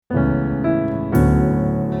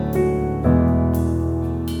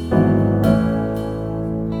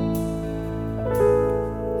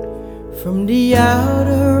From the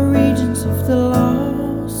outer regions of the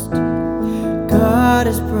lost, God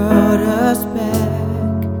has brought us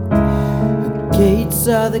back. The gates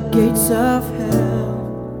are the gates of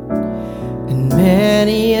hell, and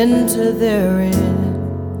many enter therein.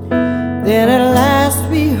 Then at last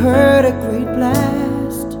we heard a great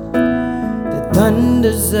blast, the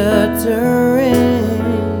thunder's uttering.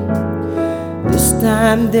 This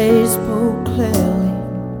time they spoke clearly,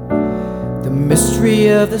 the mystery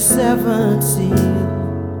of the seventh seal.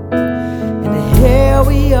 And here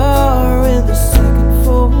we are in the second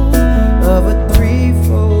fold of a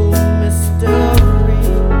threefold mystery.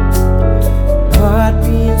 Part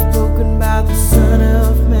being spoken by the Son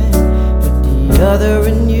of Man, but the other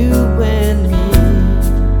in you and me.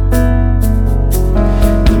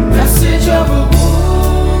 The message of a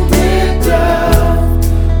wounded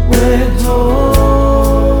dove went home.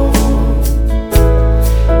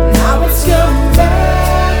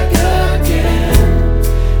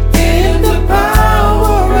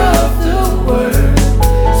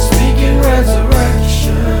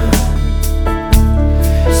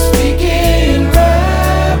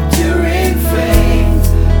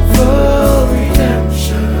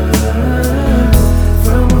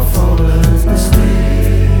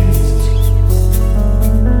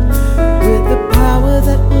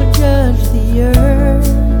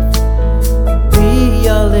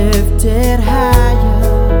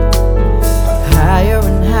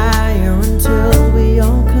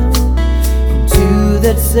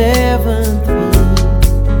 Seventh week,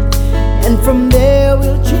 and from there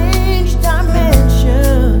we'll change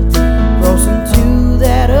dimensions, cross into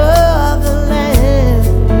that other land.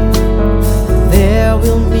 There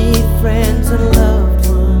we'll meet friends and loved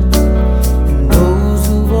ones, and those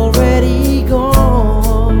who've already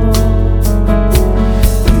gone.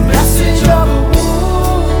 The message of a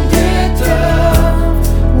wounded dove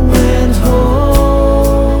went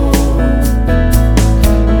home.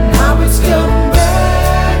 Now it's coming.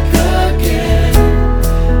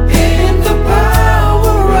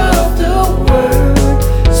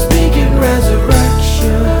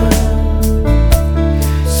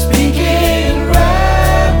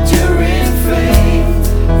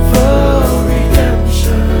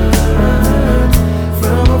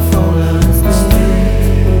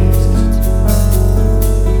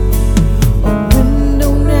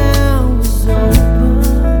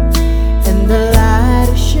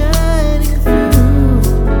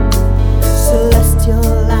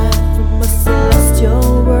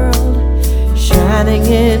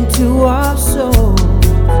 Into our souls,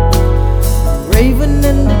 the raven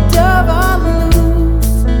and the dove are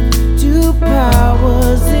loose, two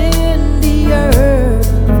powers in the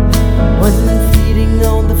earth, one feeding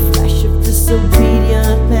on the flesh of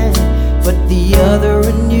disobedient man, but the other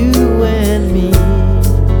in you and me.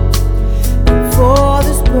 And for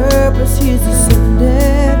this purpose he's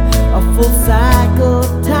ascended, a full cycle of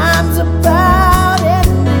time's about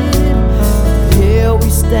ended. Here we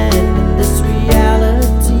stand in this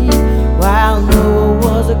reality, while Noah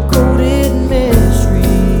was a coded mystery.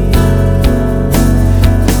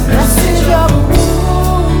 The message of a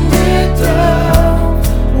wounded dove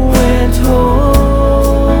went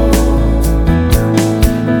home.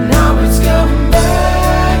 Now it's coming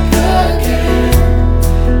back again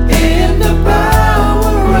in the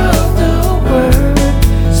power of the word,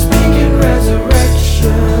 speaking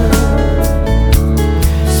resurrection.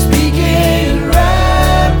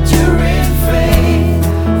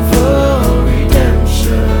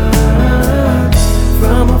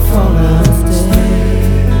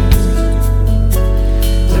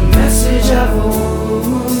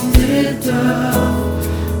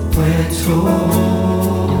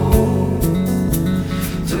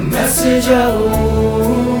 The message of a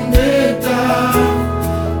wounded dove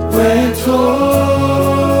went home.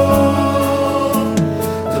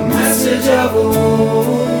 The message of a